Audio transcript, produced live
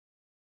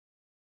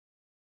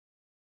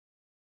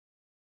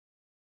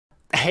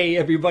Hey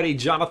everybody,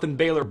 Jonathan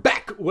Bailor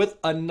back with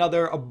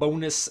another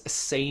bonus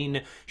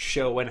SANE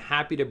show, and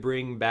happy to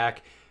bring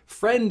back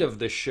friend of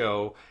the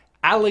show,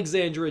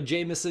 Alexandra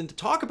Jamieson, to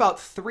talk about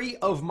three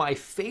of my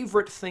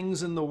favorite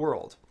things in the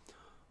world: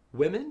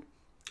 women,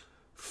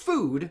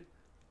 food,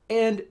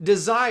 and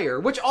desire,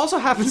 which also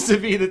happens to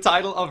be the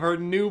title of her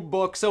new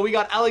book. So we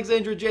got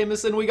Alexandra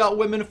Jamieson, we got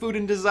women, food,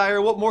 and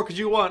desire. What more could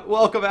you want?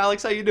 Welcome,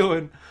 Alex. How you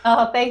doing?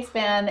 Oh, thanks,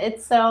 man.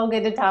 It's so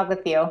good to talk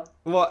with you.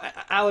 Well,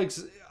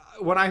 Alex,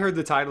 when I heard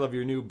the title of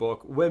your new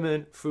book,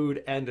 Women,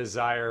 Food, and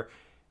Desire,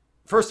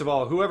 first of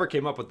all, whoever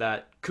came up with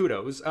that,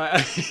 kudos. I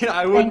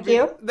wouldn't Thank be.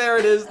 you. There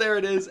it is. There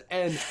it is.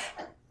 And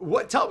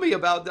what? Tell me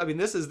about. I mean,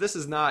 this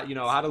is not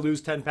how to lose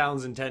 10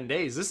 pounds in 10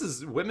 days. This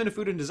is Women,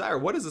 Food, and Desire.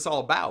 What is this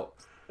all about?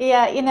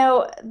 Yeah,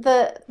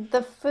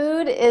 the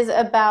food is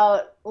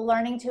about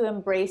learning to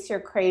embrace your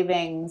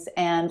cravings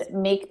and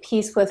make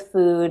peace with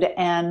food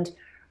and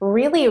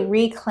really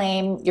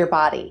reclaim your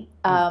body.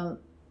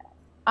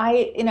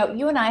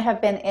 You and I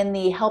have been in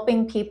the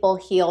helping people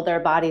heal their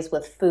bodies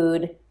with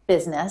food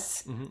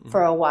business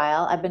for a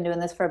while. I've been doing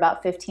this for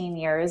about 15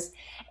 years.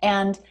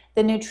 And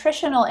the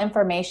nutritional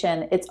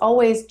information, it's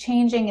always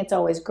changing, it's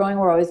always growing.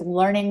 We're always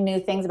learning new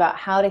things about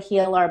how to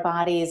heal our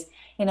bodies.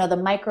 The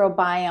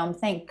microbiome,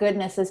 thank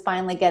goodness, is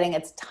finally getting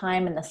its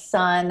time in the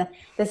sun.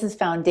 This is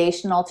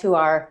foundational to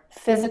our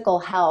physical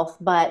health,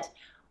 but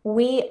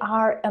we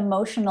are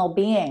emotional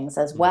beings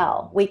as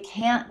well. We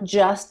can't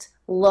just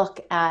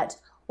look at,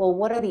 well,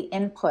 what are the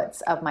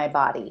inputs of my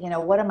body?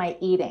 What am I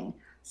eating?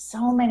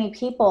 So many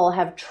people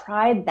have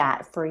tried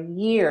that for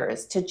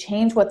years to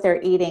change what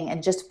they're eating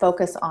and just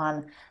focus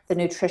on the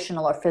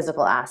nutritional or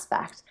physical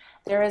aspect.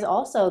 There is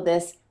also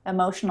this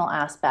emotional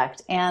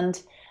aspect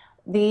and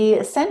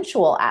the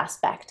sensual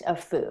aspect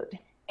of food.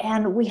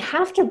 And we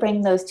have to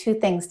bring those two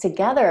things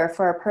together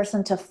for a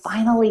person to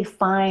finally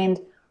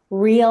find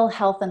real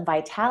health and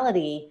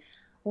vitality,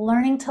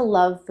 learning to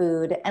love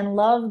food and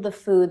love the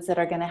foods that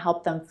are going to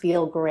help them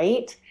feel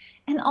great,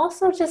 and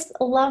also just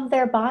love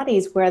their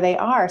bodies where they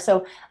are.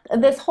 So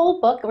this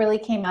whole book really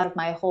came out of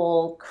my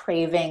whole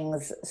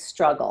cravings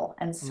struggle.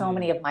 And so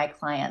many of my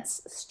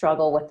clients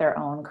struggle with their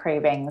own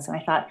cravings. And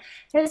I thought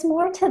there's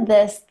more to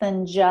this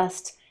than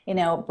just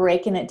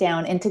breaking it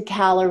down into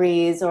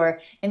calories or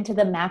into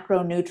the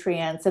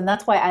macronutrients. And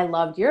that's why I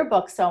loved your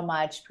book so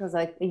much, because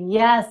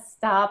yes,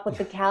 stop with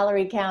the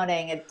calorie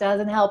counting. It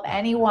doesn't help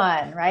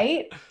anyone,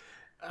 right?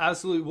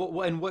 Absolutely.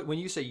 When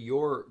you say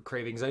your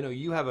cravings, I know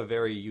you have a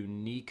very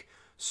unique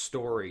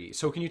story.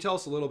 So can you tell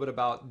us a little bit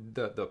about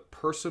the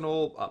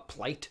personal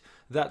plight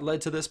that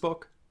led to this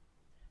book?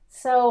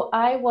 So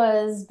I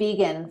was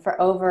vegan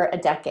for over a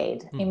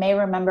decade. You may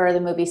remember the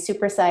movie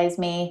Super Size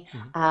Me.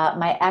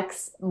 My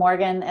ex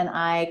Morgan and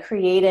I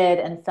created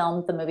and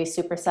filmed the movie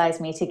Super Size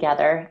Me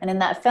together. And in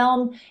that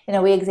film,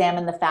 we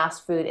examined the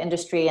fast food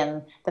industry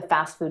and the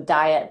fast food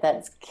diet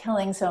that's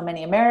killing so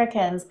many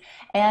Americans.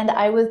 And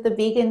I was the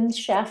vegan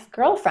chef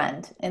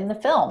girlfriend in the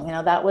film.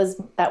 That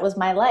was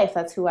my life.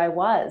 That's who I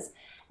was.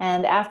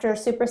 And after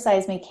Super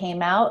Size Me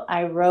came out,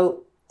 I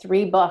wrote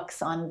 3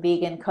 books on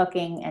vegan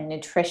cooking and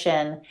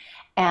nutrition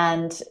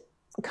and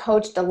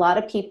coached a lot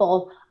of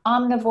people,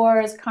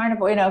 omnivores,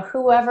 carnivore,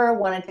 whoever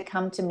wanted to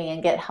come to me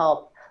and get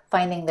help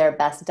finding their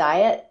best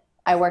diet.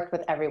 I worked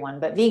with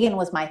everyone, but vegan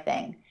was my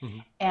thing.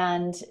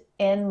 And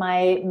in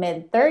my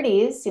mid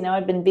 30s,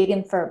 I'd been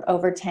vegan for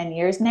over 10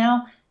 years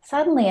now.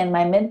 Suddenly in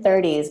my mid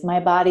 30s, my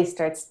body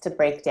starts to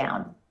break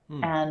down.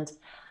 And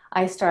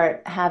I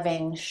start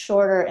having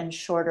shorter and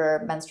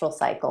shorter menstrual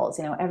cycles,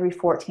 every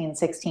 14,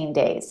 16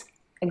 days.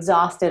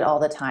 Exhausted all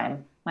the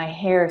time. My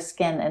hair,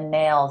 skin, and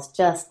nails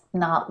just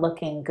not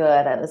looking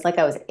good. It was like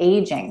I was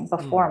aging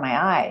before my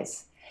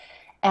eyes.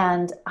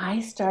 And I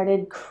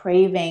started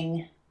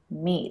craving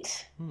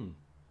meat.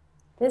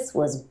 This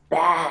was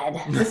bad.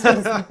 This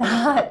was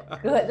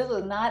not good. This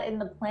was not in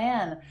the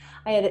plan.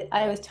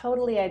 I was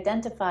totally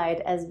identified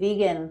as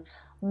vegan.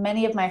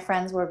 Many of my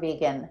friends were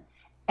vegan.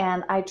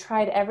 And I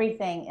tried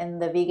everything in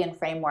the vegan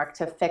framework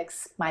to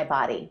fix my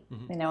body.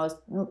 It was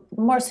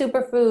more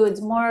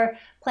superfoods, more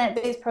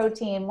plant-based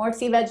protein, more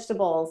sea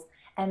vegetables,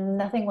 and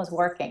nothing was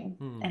working.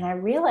 And I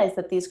realized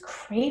that these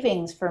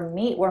cravings for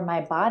meat were my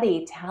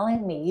body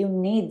telling me, you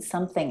need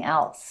something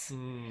else.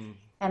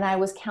 And I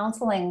was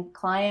counseling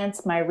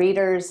clients, my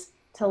readers,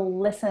 to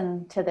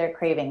listen to their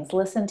cravings,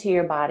 listen to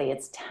your body.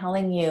 It's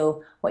telling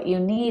you what you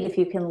need if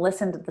you can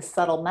listen to the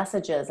subtle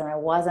messages. And I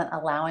wasn't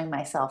allowing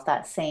myself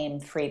that same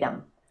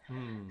freedom.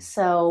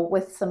 So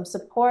with some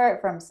support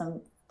from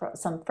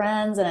some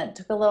friends, and it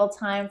took a little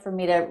time for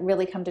me to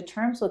really come to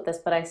terms with this,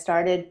 but I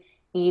started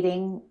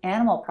eating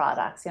animal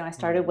products. I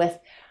started with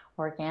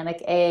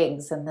organic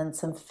eggs and then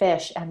some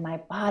fish, and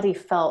my body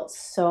felt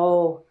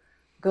so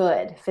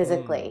good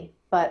physically,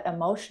 but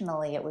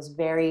emotionally it was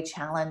very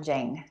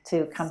challenging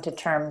to come to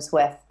terms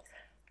with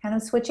kind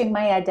of switching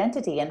my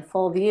identity in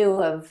full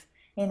view of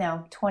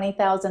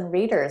 20,000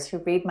 readers who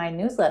read my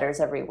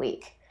newsletters every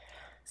week.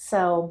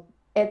 So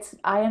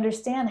I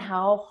understand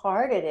how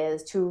hard it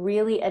is to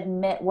really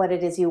admit what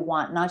it is you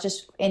want, not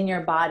just in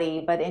your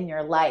body, but in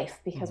your life,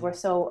 because we're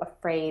so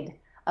afraid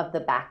of the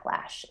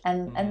backlash.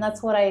 And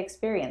that's what I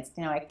experienced.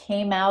 You know, I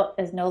came out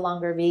as no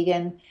longer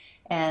vegan,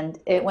 and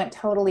it went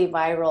totally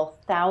viral.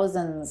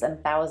 Thousands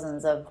and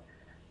thousands of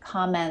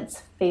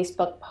comments,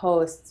 Facebook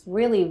posts,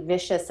 really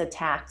vicious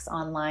attacks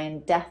online,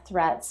 death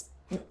threats,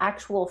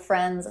 actual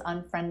friends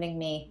unfriending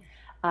me.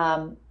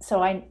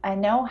 So I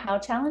know how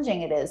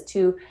challenging it is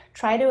to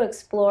try to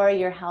explore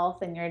your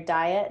health and your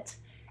diet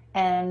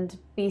and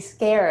be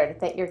scared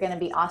that you're going to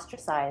be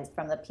ostracized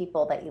from the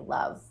people that you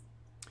love.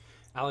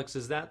 Alex,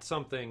 is that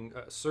something,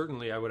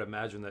 certainly I would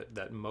imagine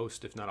that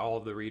most, if not all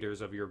of the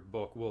readers of your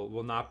book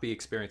will not be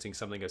experiencing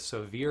something as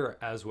severe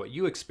as what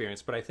you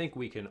experienced, but I think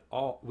we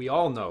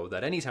all know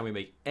that anytime we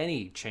make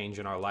any change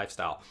in our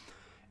lifestyle,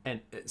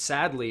 and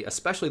sadly,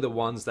 especially the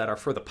ones that are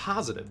for the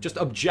positive, just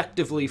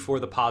objectively for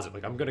the positive,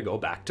 like I'm going to go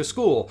back to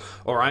school,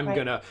 or I'm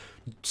going to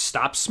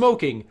stop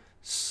smoking,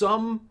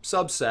 some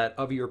subset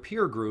of your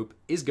peer group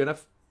is going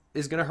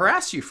to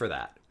harass you for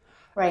that.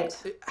 Right.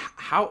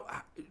 How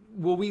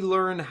will we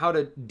learn how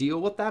to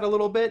deal with that a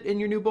little bit in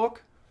your new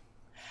book?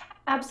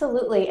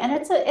 Absolutely. And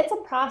it's a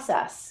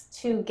process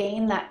to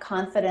gain that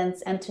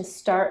confidence and to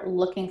start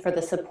looking for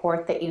the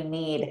support that you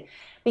need,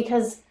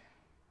 because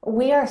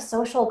we are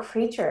social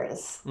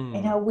creatures.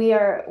 You know,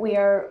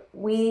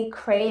 we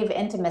crave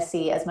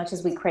intimacy as much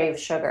as we crave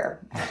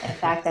sugar. In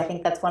fact, I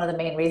think that's one of the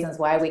main reasons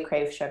why we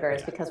crave sugar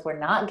is because we're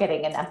not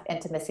getting enough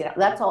intimacy.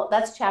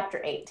 That's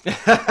chapter 8.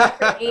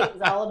 Chapter 8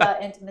 is all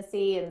about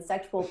intimacy and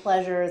sexual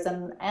pleasures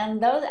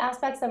and those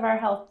aspects of our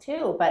health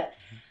too. But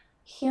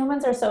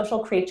humans are social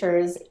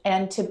creatures,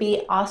 and to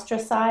be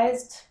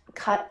ostracized,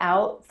 cut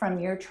out from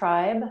your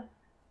tribe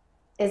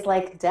is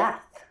like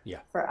death.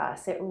 For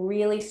us. It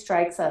really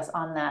strikes us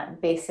on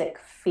that basic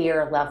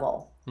fear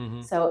level.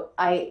 So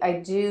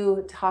I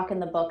do talk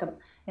in the book,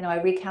 you know,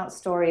 I recount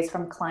stories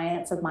from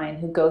clients of mine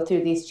who go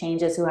through these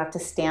changes, who have to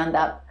stand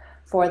up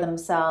for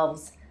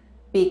themselves,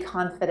 be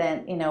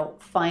confident, you know,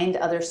 find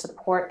other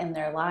support in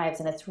their lives.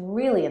 And it's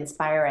really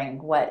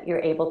inspiring what you're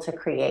able to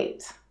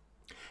create.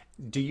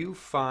 Do you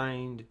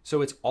find,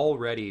 so it's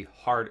already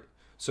hard,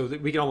 so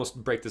that we can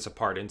almost break this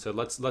apart into,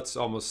 let's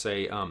almost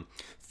say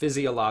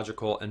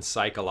physiological and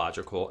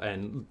psychological,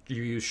 and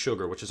you use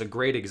sugar, which is a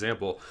great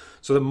example.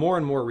 So the more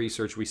and more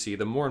research we see,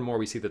 the more and more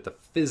we see that the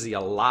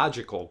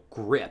physiological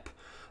grip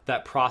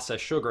that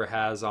processed sugar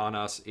has on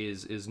us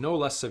is no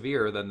less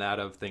severe than that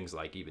of things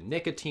like even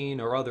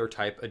nicotine or other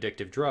type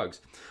addictive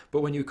drugs.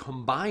 But when you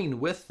combine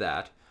with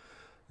that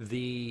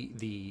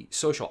the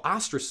social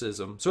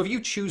ostracism, so if you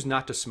choose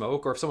not to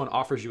smoke, or if someone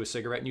offers you a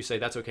cigarette and you say,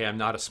 that's okay, I'm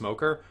not a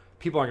smoker,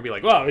 people aren't gonna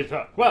be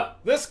like, well,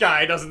 this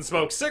guy doesn't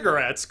smoke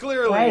cigarettes,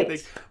 clearly.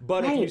 Right.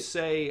 But if you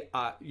say,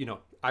 you know,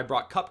 I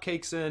brought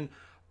cupcakes in,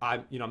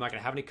 I'm not gonna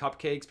have any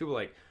cupcakes, people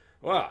are like,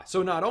 wow.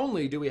 So not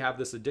only do we have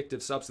this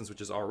addictive substance, which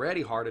is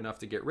already hard enough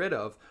to get rid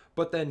of,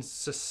 but then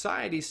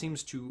society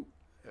seems to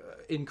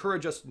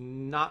encourage us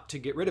not to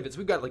get rid of it. So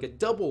we've got like a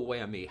double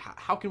whammy.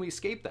 How can we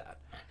escape that?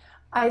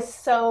 I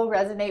so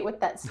resonate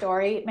with that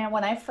story. Man,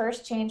 when I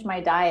first changed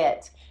my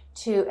diet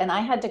and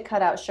I had to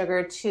cut out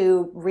sugar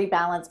to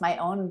rebalance my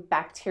own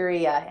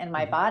bacteria in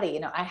my body, you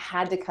know, I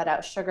had to cut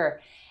out sugar.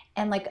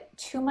 And like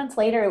 2 months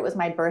later, it was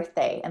my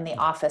birthday in the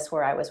office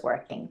where I was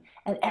working.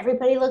 And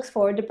everybody looks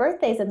forward to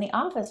birthdays in the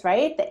office,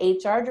 right? The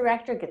HR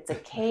director gets a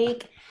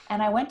cake.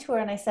 And I went to her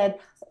and I said,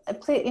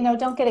 please, you know,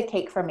 don't get a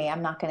cake for me.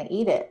 I'm not going to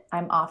eat it.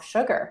 I'm off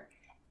sugar.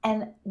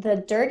 And the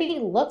dirty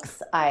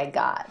looks I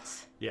got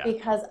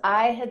because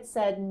I had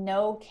said,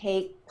 no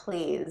cake,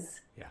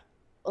 please.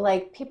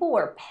 Like people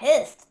were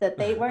pissed that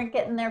they weren't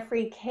getting their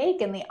free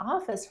cake in the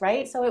office,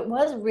 right? So it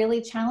was really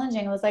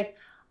challenging. I was like,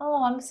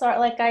 oh, I'm sorry.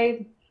 Like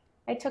I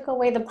took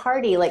away the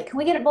party. Like, can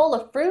we get a bowl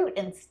of fruit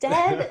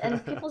instead?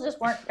 And people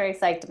just weren't very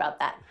psyched about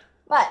that.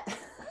 But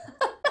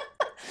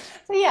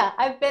so yeah,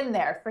 I've been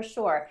there for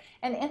sure.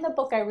 And in the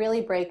book, I really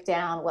break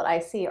down what I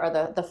see are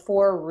the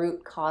 4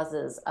 root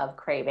causes of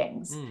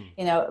cravings.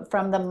 You know,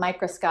 from the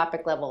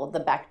microscopic level,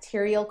 the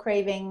bacterial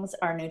cravings,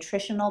 our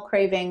nutritional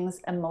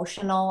cravings,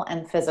 emotional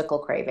and physical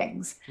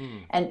cravings.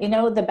 And you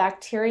know, the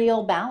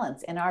bacterial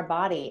balance in our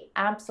body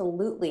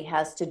absolutely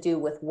has to do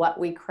with what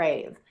we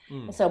crave.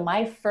 So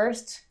my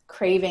first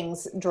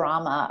cravings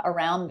drama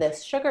around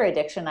this sugar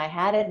addiction I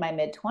had in my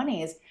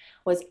mid-20s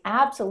was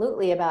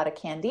absolutely about a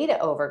candida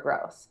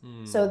overgrowth.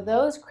 So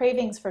those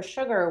cravings for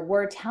sugar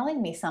were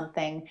telling me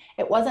something.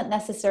 It wasn't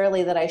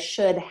necessarily that I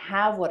should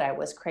have what I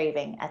was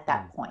craving at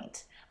that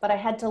point, but I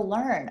had to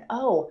learn,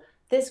 oh,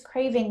 this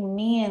craving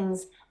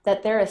means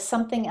that there is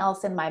something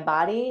else in my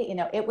body. You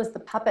know, it was the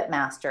puppet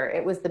master.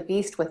 It was the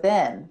beast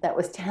within that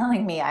was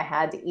telling me I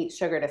had to eat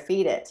sugar to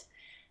feed it.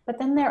 But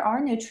then there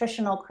are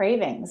nutritional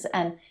cravings.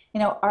 And, you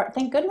know,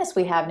 thank goodness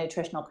we have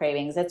nutritional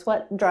cravings. It's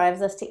what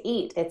drives us to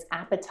eat. It's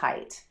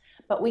appetite.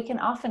 But we can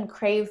often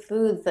crave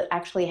foods that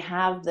actually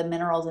have the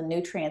minerals and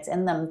nutrients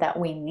in them that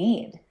we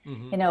need.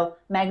 You know,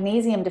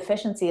 magnesium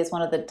deficiency is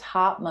one of the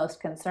top most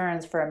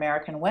concerns for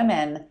American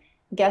women.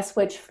 guess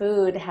which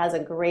food has a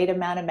great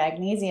amount of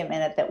magnesium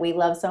in it that we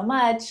love so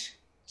much?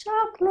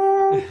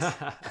 Chocolate.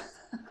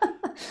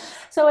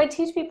 So I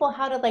teach people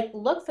how to like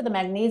look for the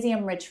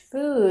magnesium rich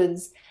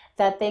foods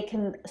that they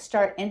can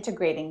start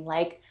integrating,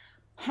 like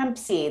hemp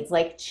seeds,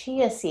 like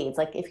chia seeds.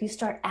 Like if you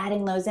start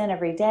adding those in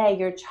every day,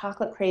 your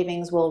chocolate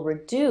cravings will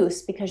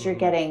reduce because you're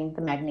getting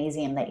the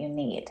magnesium that you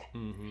need.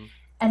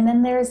 And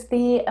then there's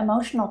the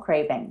emotional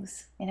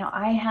cravings. You know,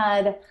 I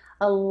had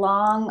a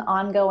long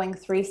ongoing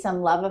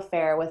threesome love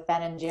affair with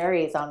Ben and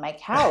Jerry's on my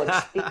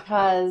couch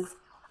because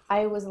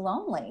I was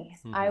lonely.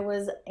 I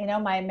was, you know,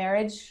 my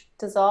marriage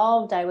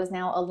dissolved. I was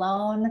now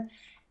alone.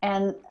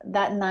 And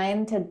that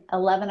 9 to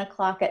 11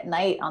 o'clock at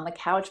night on the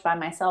couch by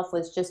myself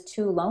was just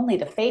too lonely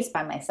to face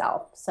by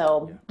myself.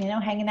 So, you know,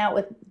 hanging out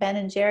with Ben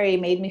and Jerry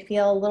made me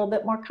feel a little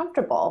bit more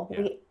comfortable.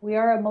 We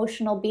are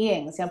emotional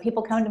beings. You know,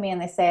 people come to me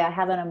and they say, I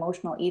have an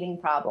emotional eating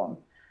problem.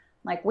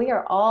 Like, we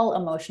are all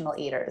emotional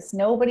eaters.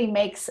 Nobody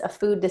makes a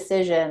food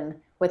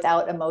decision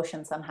without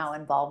emotion somehow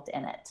involved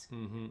in it.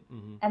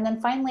 And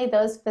then finally,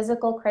 those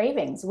physical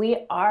cravings.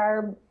 We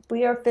are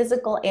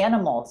physical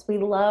animals. We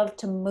love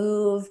to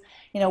move.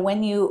 You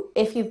know,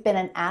 if you've been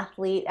an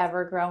athlete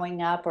ever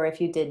growing up, or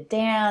if you did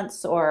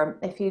dance, or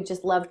if you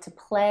just love to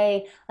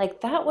play, like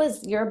that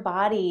was your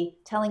body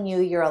telling you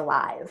you're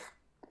alive.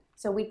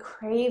 So we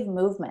crave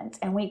movement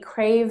and we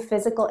crave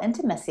physical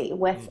intimacy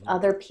with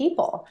other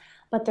people.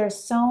 But there's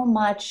so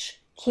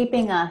much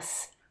keeping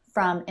us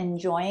from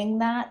enjoying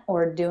that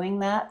or doing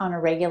that on a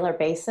regular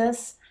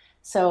basis.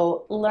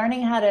 So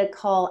learning how to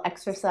call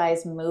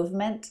exercise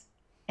movement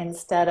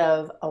instead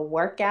of a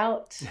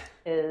workout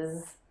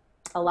is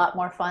a lot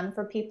more fun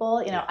for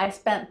people. You know, I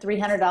spent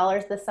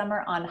 $300 this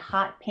summer on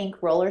hot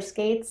pink roller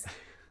skates.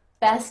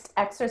 Best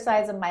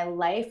exercise of my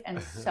life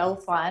and so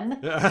fun.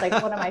 It's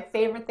like one of my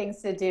favorite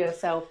things to do.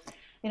 So,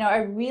 you know, I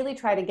really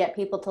try to get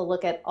people to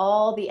look at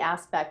all the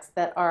aspects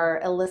that are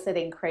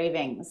eliciting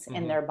cravings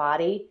in their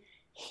body,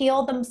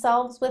 heal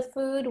themselves with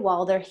food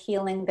while they're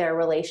healing their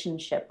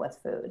relationship with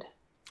food.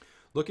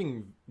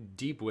 Looking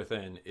deep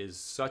within is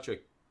such a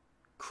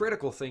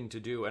critical thing to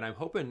do. And I'm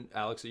hoping,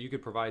 Alex, that you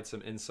could provide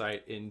some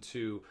insight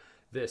into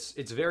this.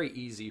 It's very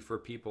easy for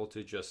people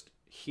to just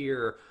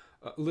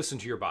listen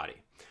to your body.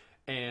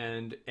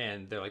 And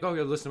they're like, oh,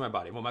 yeah, listen to my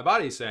body. Well, my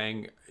body's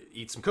saying,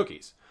 eat some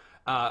cookies.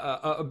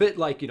 A bit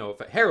like, you know,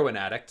 if a heroin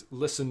addict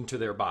listened to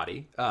their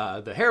body,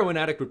 the heroin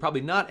addict would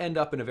probably not end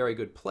up in a very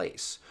good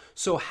place.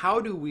 So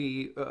how do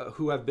we,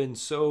 who have been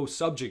so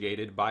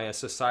subjugated by a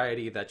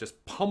society that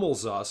just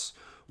pummels us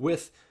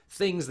with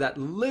things that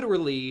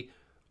literally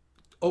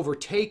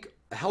overtake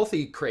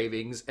healthy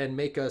cravings and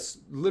make us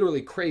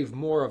literally crave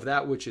more of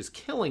that which is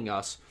killing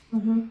us?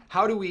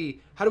 How do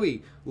we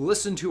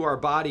listen to our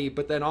body,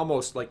 but then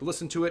almost like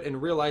listen to it and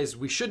realize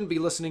we shouldn't be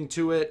listening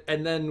to it,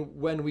 and then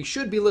when we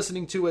should be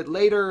listening to it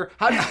later,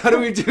 how do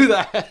we do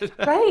that?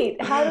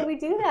 Right. How do we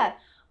do that?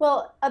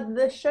 Well,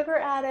 the sugar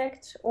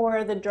addict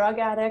or the drug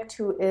addict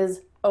who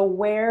is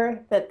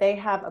aware that they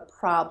have a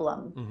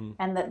problem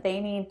and that they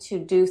need to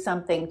do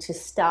something to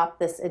stop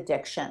this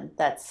addiction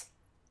that's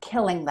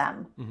killing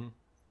them.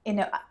 You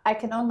know, I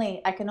can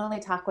only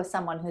talk with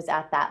someone who's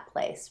at that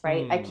place,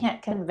 right? I can't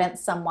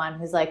convince someone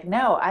who's like,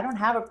 no, I don't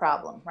have a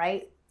problem,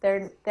 right?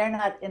 They're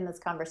not in this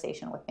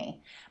conversation with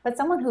me. But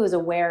someone who is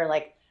aware,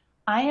 like,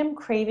 I am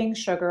craving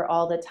sugar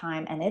all the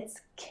time and it's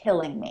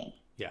killing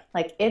me. Yeah.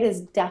 Like, it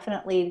is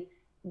definitely,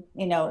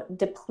 you know,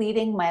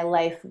 depleting my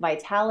life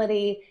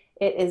vitality.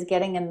 It is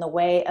getting in the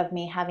way of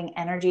me having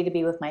energy to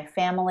be with my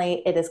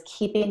family. It is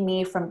keeping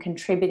me from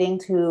contributing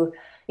to,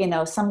 you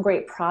know, some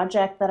great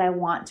project that I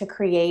want to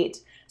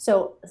create.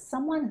 So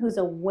someone who's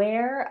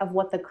aware of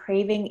what the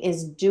craving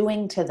is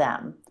doing to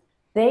them,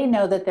 they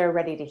know that they're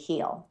ready to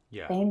heal.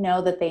 Yeah. They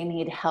know that they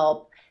need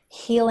help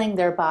healing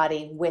their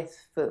body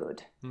with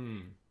food.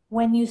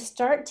 When you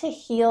start to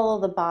heal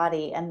the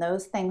body and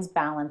those things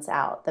balance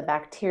out, the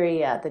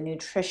bacteria, the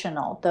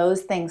nutritional,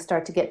 those things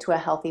start to get to a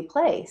healthy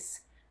place,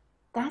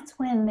 that's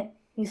when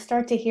you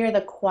start to hear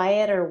the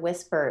quieter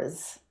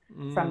whispers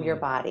from your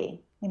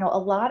body. You know, a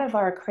lot of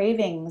our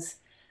cravings,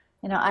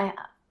 you know,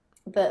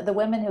 the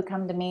women who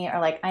come to me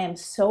are like, I am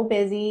so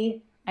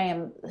busy. I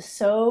am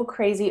so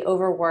crazy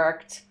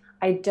overworked.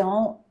 I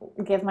don't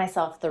give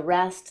myself the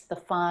rest, the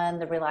fun,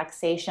 the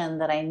relaxation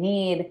that I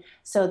need.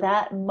 So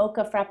that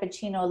mocha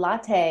frappuccino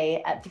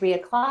latte at 3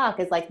 o'clock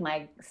is like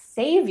my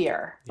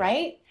savior,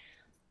 right?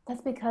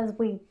 That's because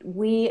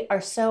we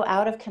are so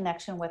out of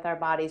connection with our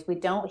bodies. We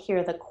don't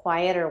hear the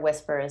quieter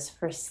whispers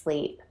for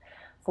sleep,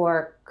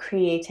 for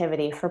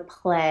creativity, for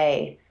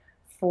play,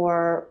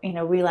 for, you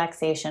know,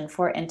 relaxation,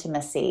 for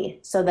intimacy,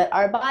 so that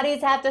our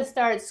bodies have to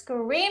start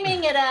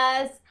screaming at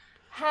us,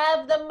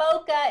 have the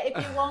mocha if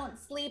you won't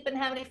sleep and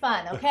have any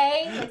fun,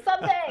 okay? Like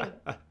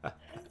something.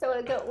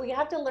 So we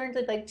have to learn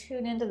to like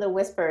tune into the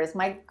whispers.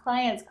 My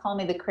clients call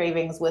me the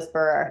cravings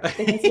whisperer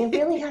because you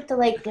really have to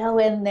like go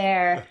in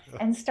there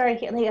and start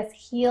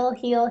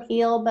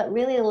heal, but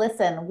really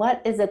listen.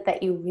 What is it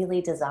that you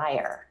really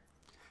desire?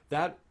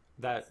 That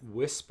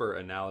whisper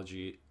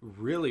analogy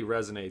really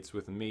resonates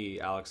with me,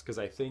 Alex, because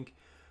I think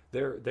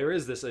there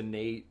is this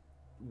innate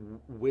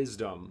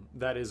wisdom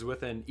that is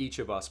within each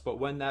of us, but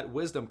when that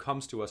wisdom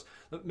comes to us,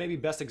 maybe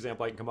best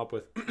example I can come up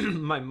with,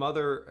 my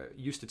mother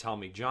used to tell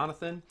me,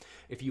 Jonathan,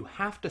 if you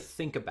have to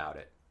think about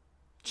it,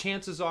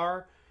 chances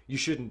are you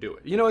shouldn't do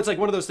it. You know, it's like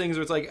one of those things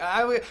where it's like,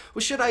 well,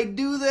 should I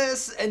do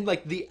this? And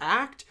like the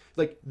act,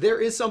 like there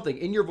is something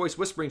in your voice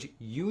whispering,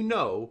 you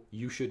know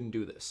you shouldn't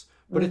do this,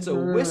 but it's a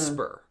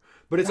whisper.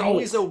 But it's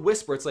always a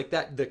whisper. It's like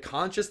that, the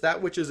conscious,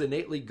 that which is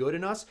innately good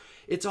in us.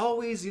 It's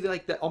always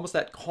like that, almost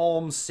that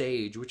calm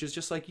sage, which is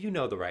just like, you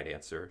know the right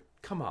answer.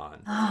 Come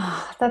on.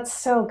 Ah, that's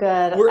so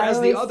good. Whereas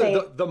the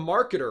other, the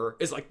marketer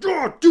is like,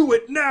 oh, do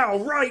it now,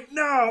 right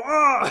now.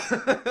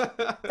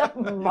 The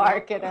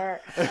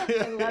marketer.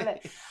 I love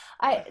it.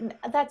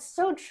 That's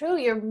so true.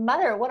 Your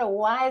mother, what a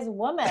wise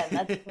woman.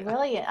 That's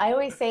brilliant. I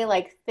always say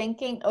like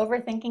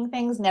overthinking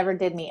things never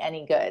did me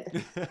any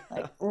good.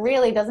 Like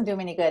really doesn't do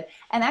me any good.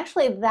 And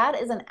actually that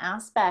is an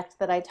aspect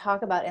that I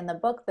talk about in the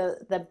book,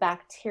 the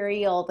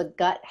bacterial, the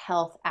gut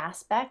health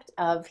aspect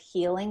of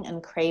healing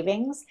and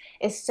cravings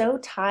is so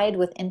tied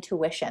with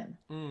intuition.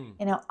 You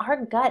know,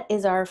 our gut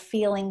is our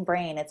feeling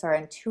brain. It's our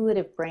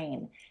intuitive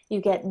brain. You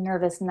get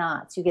nervous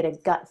knots, you get a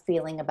gut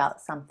feeling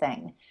about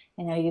something.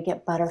 You know, you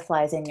get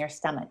butterflies in your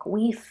stomach.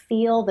 We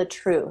feel the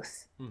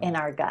truth in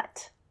our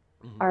gut.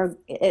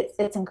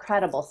 It's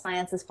incredible.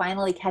 Science is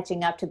finally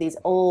catching up to these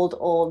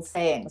old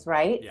sayings,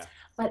 right? Yeah.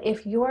 But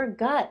if your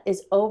gut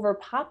is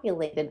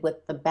overpopulated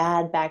with the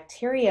bad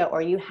bacteria,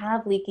 or you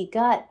have leaky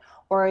gut,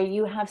 or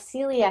you have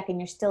celiac and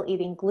you're still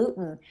eating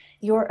gluten,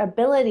 your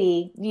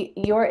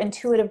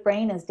intuitive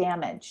brain is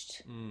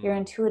damaged. Your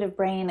intuitive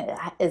brain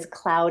is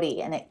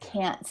cloudy and it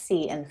can't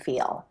see and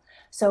feel.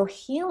 So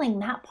healing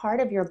that part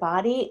of your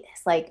body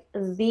is like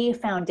the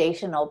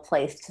foundational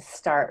place to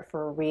start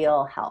for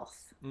real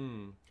health.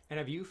 And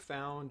have you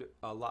found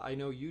a lot, I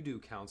know you do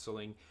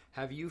counseling,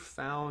 have you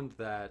found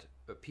that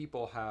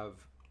people have,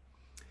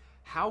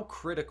 how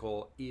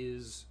critical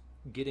is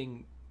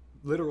getting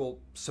literal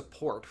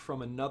support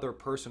from another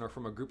person or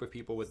from a group of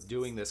people with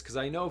doing this? Because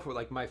I know for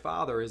like my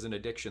father is an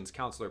addictions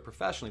counselor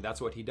professionally, that's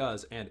what he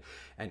does, and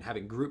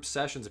having group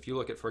sessions, if you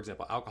look at, for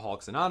example,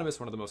 Alcoholics Anonymous,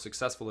 one of the most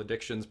successful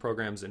addictions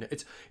programs, and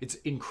it's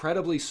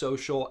incredibly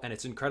social, and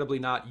it's incredibly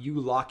not you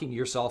locking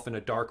yourself in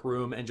a dark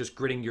room and just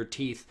gritting your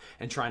teeth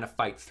and trying to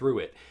fight through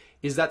it.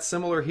 Is that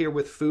similar here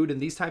with food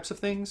and these types of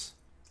things?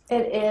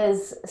 It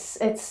is.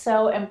 It's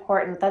so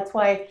important. That's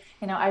why,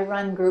 you know, I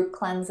run group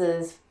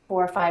cleanses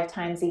 4 or 5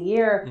 times a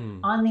year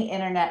on the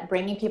internet,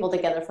 bringing people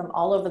together from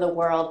all over the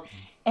world.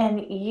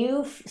 And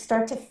you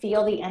start to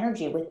feel the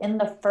energy within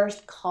the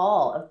first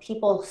call of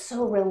people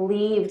so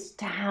relieved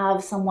to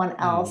have someone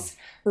else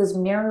who's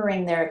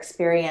mirroring their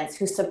experience,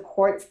 who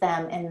supports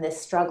them in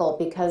this struggle,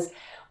 because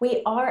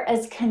we are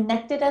as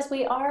connected as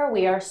we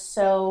are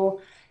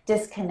so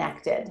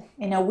disconnected.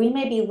 You know, we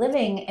may be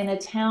living in a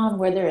town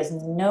where there is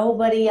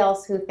nobody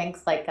else who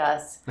thinks like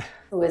us,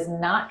 who is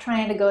not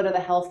trying to go to the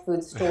health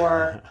food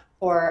store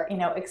or, you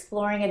know,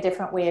 exploring a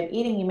different way of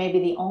eating. You may be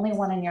the only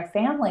one in your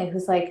family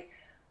who's like,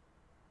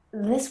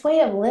 this way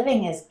of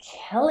living is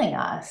killing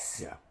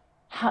us.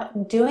 Yeah.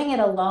 Doing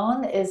it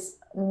alone is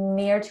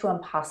near to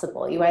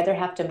impossible. You either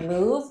have to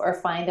move or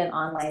find an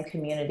online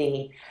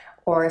community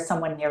or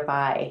someone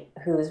nearby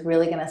who's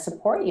really going to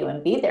support you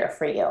and be there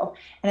for you.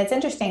 And it's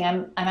interesting,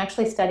 I'm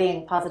actually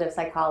studying positive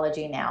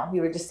psychology now.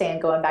 You were just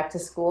saying going back to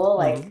school,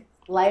 like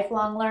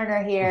lifelong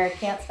learner here,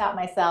 can't stop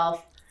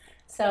myself.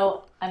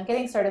 So I'm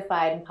getting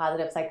certified in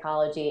positive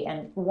psychology,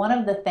 and one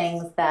of the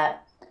things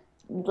that,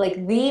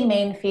 like the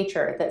main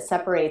feature that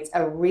separates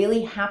a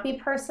really happy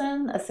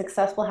person, a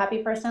successful happy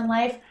person in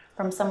life,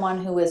 from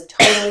someone who is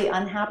totally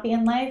unhappy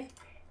in life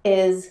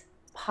is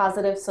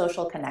positive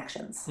social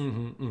connections.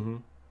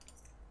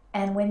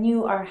 And when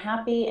you are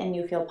happy and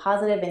you feel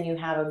positive and you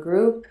have a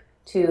group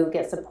to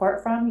get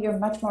support from, you're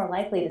much more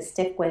likely to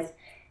stick with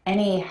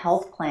any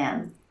health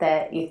plan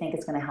that you think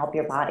is going to help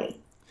your body.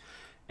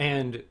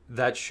 And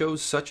that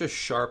shows such a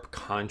sharp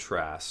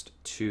contrast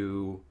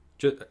to,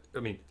 just, I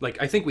mean,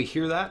 like, I think we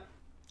hear that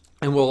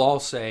and we'll all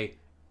say,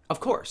 of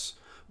course.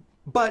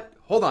 But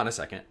hold on a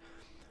second.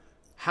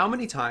 How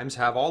many times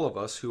have all of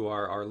us who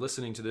are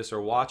listening to this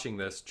or watching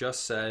this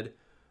just said,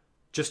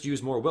 just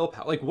use more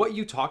willpower? Like what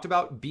you talked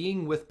about,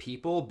 being with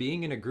people,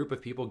 being in a group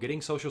of people,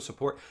 getting social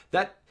support,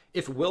 that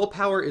if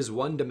willpower is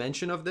one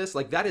dimension of this,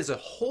 like that is a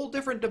whole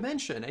different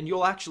dimension. And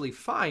you'll actually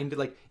find,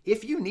 like,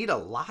 if you need a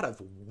lot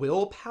of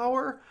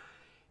willpower,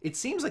 it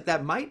seems like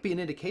that might be an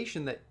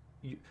indication that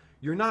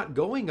you're not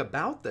going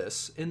about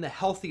this in the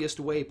healthiest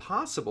way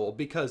possible,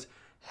 because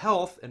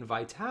health and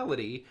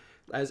vitality,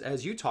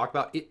 as you talk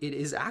about, it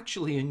is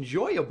actually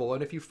enjoyable.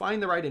 And if you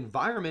find the right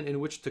environment in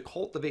which to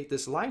cultivate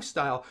this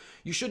lifestyle,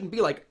 you shouldn't be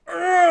like,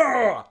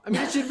 ugh! I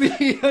mean, it should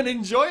be an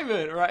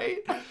enjoyment, right?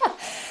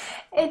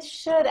 It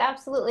should,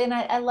 absolutely. And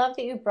I love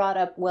that you brought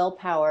up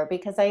willpower,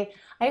 because I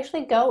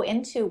actually go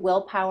into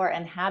willpower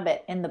and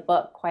habit in the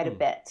book quite a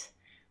bit,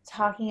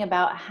 talking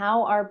about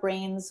how our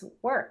brains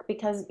work,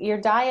 because your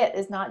diet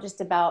is not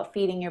just about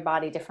feeding your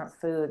body different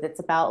food. It's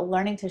about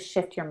learning to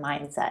shift your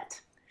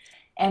mindset.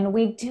 And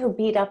we do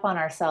beat up on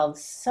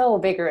ourselves so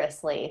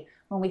vigorously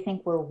when we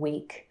think we're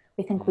weak.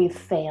 We think we've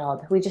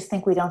failed. We just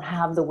think we don't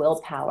have the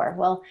willpower.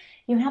 Well,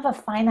 you have a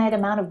finite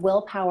amount of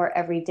willpower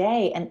every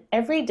day, and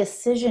every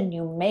decision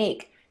you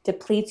make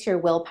depletes your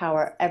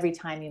willpower every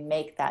time you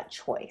make that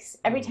choice.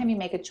 Every time you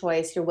make a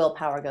choice, your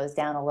willpower goes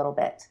down a little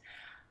bit.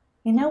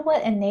 You know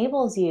what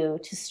enables you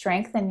to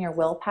strengthen your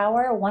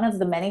willpower? One of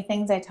the many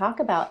things I talk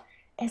about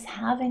is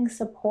having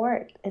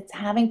support. It's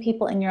having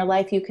people in your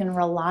life you can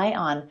rely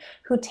on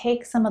who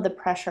take some of the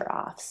pressure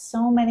off.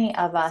 So many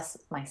of us,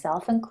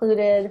 myself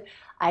included,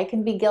 I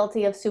can be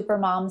guilty of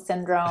supermom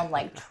syndrome,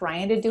 like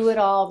trying to do it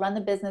all, run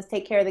the business,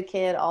 take care of the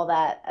kid, all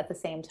that at the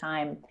same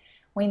time.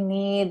 We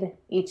need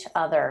each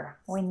other.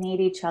 We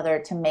need each other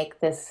to make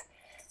this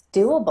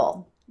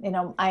doable. You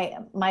know,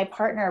 my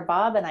partner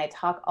Bob and I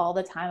talk all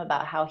the time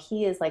about how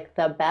he is like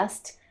the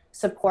best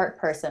support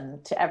person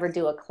to ever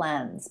do a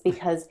cleanse,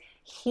 because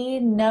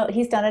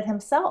he's done it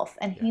himself,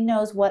 and he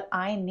knows what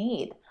I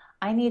need.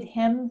 I need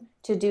him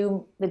to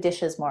do the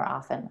dishes more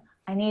often.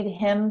 I need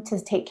him to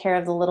take care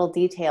of the little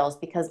details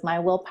because my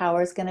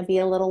willpower is going to be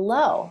a little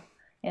low.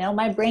 You know,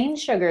 my brain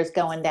sugar is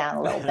going down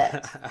a little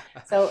bit.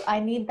 So I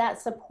need that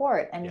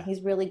support, and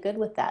he's really good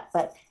with that.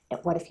 But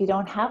what if you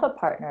don't have a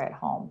partner at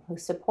home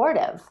who's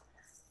supportive?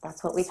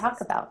 That's what we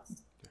talk about.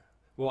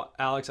 Well,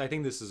 Alex, I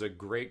think this is a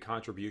great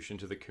contribution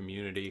to the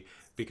community,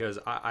 because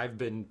I've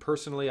been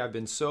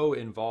so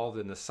involved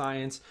in the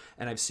science,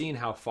 and I've seen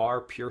how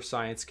far pure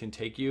science can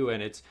take you.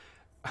 And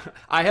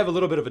I have a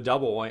little bit of a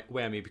double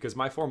whammy, because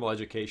my formal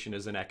education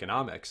is in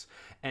economics,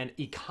 and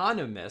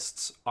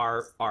economists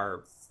are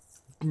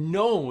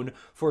known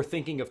for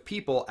thinking of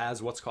people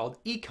as what's called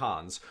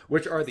econs,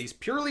 which are these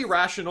purely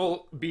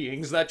rational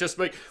beings that just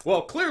like,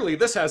 well, clearly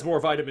this has more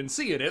vitamin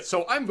C in it,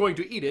 so I'm going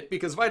to eat it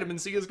because vitamin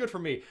C is good for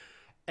me.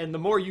 And the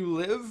more you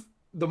live,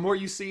 the more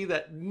you see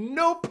that,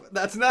 nope,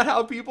 that's not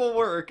how people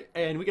work.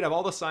 And we can have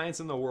all the science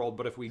in the world,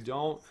 but if we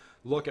don't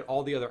look at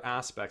all the other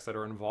aspects that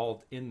are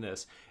involved in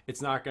this,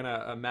 it's not going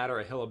to matter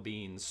a hill of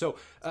beans. So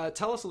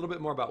tell us a little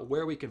bit more about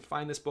where we can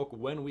find this book,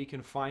 when we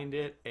can find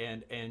it,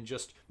 and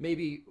just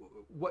maybe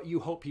what you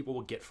hope people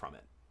will get from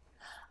it.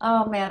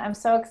 Oh man, I'm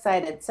so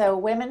excited. So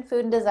Women,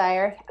 Food, and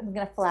Desire, I'm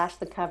going to flash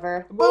the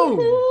cover. Boom!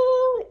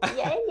 Woo-hoo!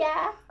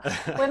 Yeah.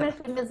 Women,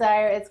 Food, and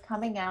Desire, it's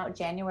coming out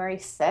January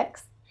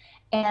 6th.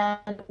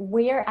 And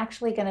we're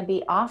actually going to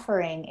be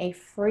offering a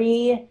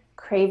free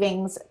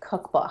cravings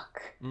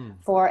cookbook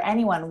for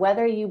anyone,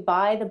 whether you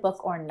buy the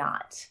book or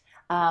not.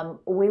 I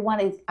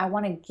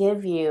want to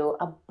give you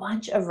a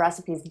bunch of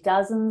recipes,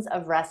 dozens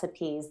of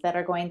recipes that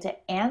are going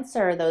to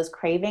answer those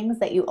cravings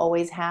that you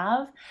always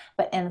have,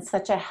 but in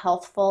such a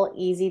healthful,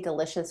 easy,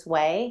 delicious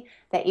way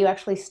that you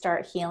actually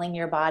start healing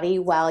your body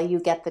while you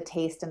get the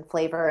taste and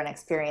flavor and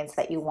experience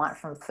that you want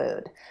from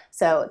food.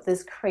 So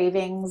this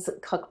cravings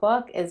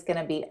cookbook is going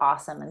to be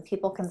awesome, and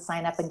people can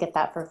sign up and get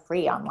that for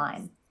free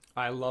online.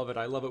 I love it.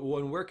 I love it.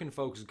 Well, and where can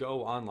folks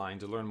go online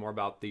to learn more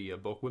about the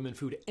book, Women,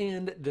 Food,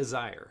 and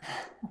Desire?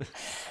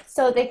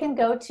 So they can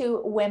go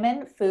to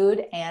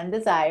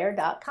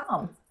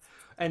womenfoodanddesire.com.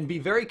 And be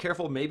very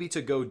careful maybe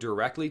to go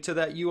directly to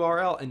that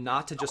URL and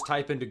not to just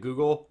type into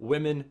Google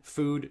Women,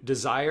 Food,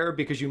 Desire,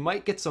 because you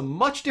might get some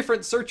much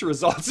different search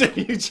results if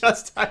you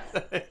just type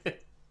that in.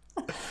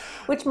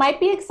 Which might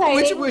be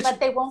exciting, but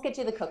they won't get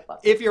you the cookbook.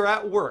 If you're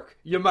at work,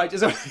 you might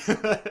just...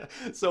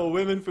 So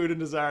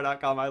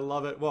womenfoodanddesire.com. I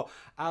love it. Well,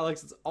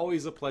 Alex, it's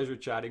always a pleasure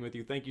chatting with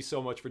you. Thank you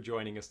so much for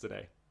joining us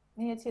today.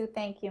 You too.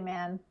 Thank you,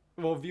 man.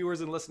 Well,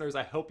 viewers and listeners,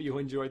 I hope you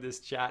enjoyed this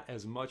chat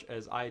as much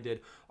as I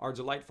did. Our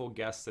delightful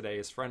guest today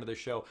is friend of the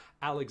show,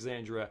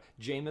 Alexandra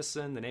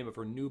Jamieson. The name of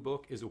her new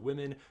book is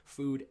Women,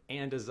 Food,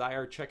 and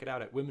Desire. Check it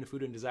out at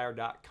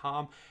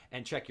womenfoodanddesire.com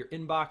and check your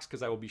inbox,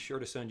 because I will be sure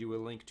to send you a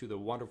link to the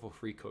wonderful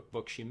free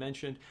cookbook she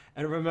mentioned.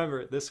 And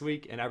remember, this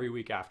week and every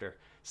week after,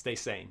 stay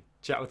sane.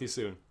 Chat with you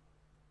soon.